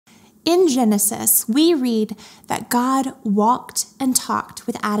In Genesis, we read that God walked and talked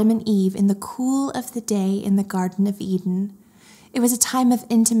with Adam and Eve in the cool of the day in the Garden of Eden. It was a time of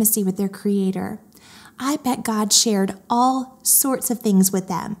intimacy with their Creator. I bet God shared all sorts of things with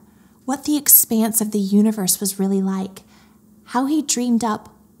them. What the expanse of the universe was really like. How he dreamed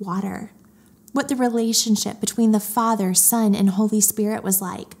up water. What the relationship between the Father, Son, and Holy Spirit was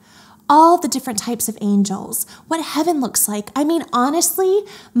like. All the different types of angels. What heaven looks like. I mean, honestly,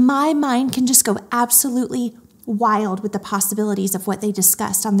 my mind can just go absolutely wild with the possibilities of what they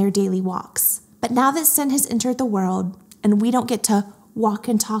discussed on their daily walks. But now that sin has entered the world, and we don't get to walk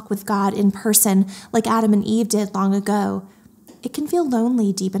and talk with God in person like Adam and Eve did long ago, it can feel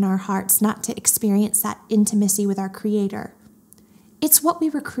lonely deep in our hearts not to experience that intimacy with our Creator. It's what we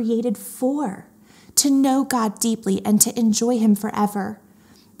were created for, to know God deeply and to enjoy Him forever.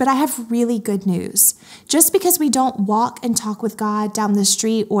 But I have really good news. Just because we don't walk and talk with God down the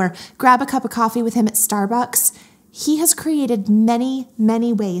street or grab a cup of coffee with Him at Starbucks, He has created many,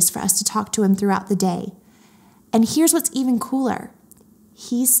 many ways for us to talk to Him throughout the day. And here's what's even cooler.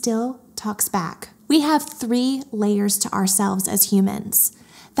 He still talks back. We have 3 layers to ourselves as humans.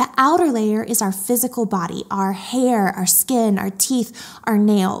 The outer layer is our physical body, our hair, our skin, our teeth, our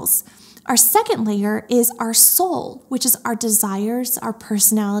nails. Our second layer is our soul, which is our desires, our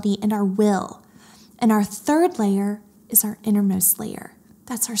personality, and our will. And our third layer is our innermost layer.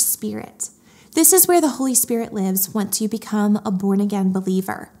 That's our spirit. This is where the Holy Spirit lives once you become a born-again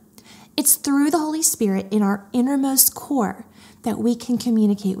believer. It's through the Holy Spirit in our innermost core that we can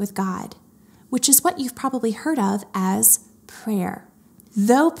communicate with God, which is what you've probably heard of as prayer.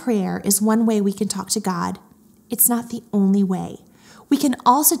 Though prayer is one way we can talk to God, it's not the only way. We can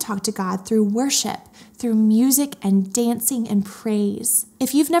also talk to God through worship, through music and dancing and praise.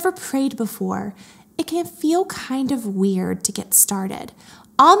 If you've never prayed before, it can feel kind of weird to get started,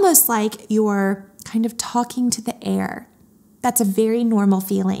 almost like you're kind of talking to the air. That's a very normal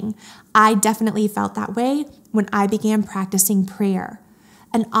feeling. I definitely felt that way when I began practicing prayer.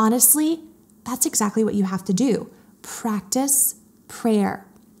 And honestly, that's exactly what you have to do. Practice prayer.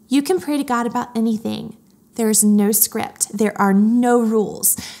 You can pray to God about anything. There's no script. There are no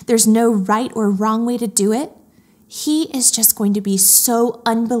rules. There's no right or wrong way to do it. He is just going to be so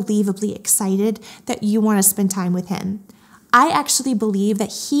unbelievably excited that you want to spend time with Him. I actually believe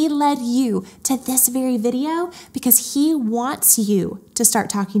that He led you to this very video because He wants you to start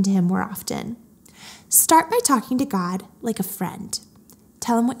talking to Him more often. Start by talking to God like a friend.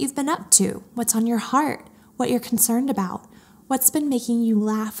 Tell Him what you've been up to, what's on your heart, what you're concerned about, what's been making you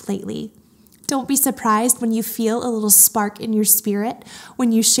laugh lately. Don't be surprised when you feel a little spark in your spirit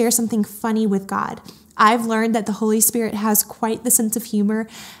when you share something funny with God. I've learned that the Holy Spirit has quite the sense of humor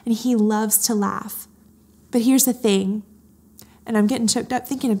and He loves to laugh. But here's the thing, and I'm getting choked up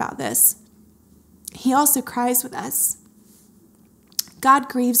thinking about this. He also cries with us. God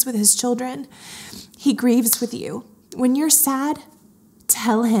grieves with His children. He grieves with you. When you're sad,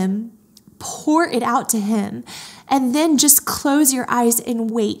 tell Him. Pour it out to Him. And then just close your eyes and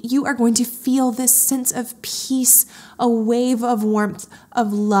wait. You are going to feel this sense of peace, a wave of warmth,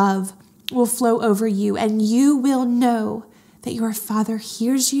 of love will flow over you. And you will know that your Father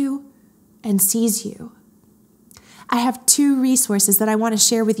hears you and sees you. I have 2 resources that I want to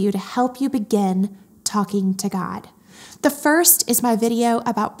share with you to help you begin talking to God. The first is my video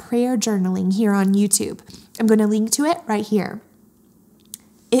about prayer journaling here on YouTube. I'm going to link to it right here.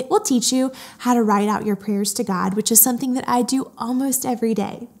 It will teach you how to write out your prayers to God, which is something that I do almost every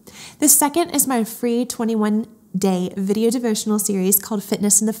day. The second is my free 21-day video devotional series called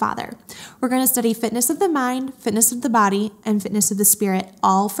Fitness in the Father. We're going to study fitness of the mind, fitness of the body, and fitness of the spirit,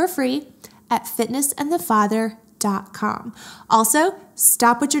 all for free at fitnessandthefather.com. Also,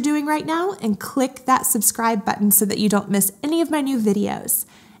 stop what you're doing right now and click that subscribe button so that you don't miss any of my new videos.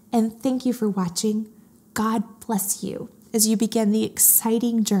 And thank you for watching. God bless you as you begin the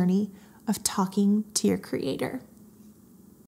exciting journey of talking to your Creator.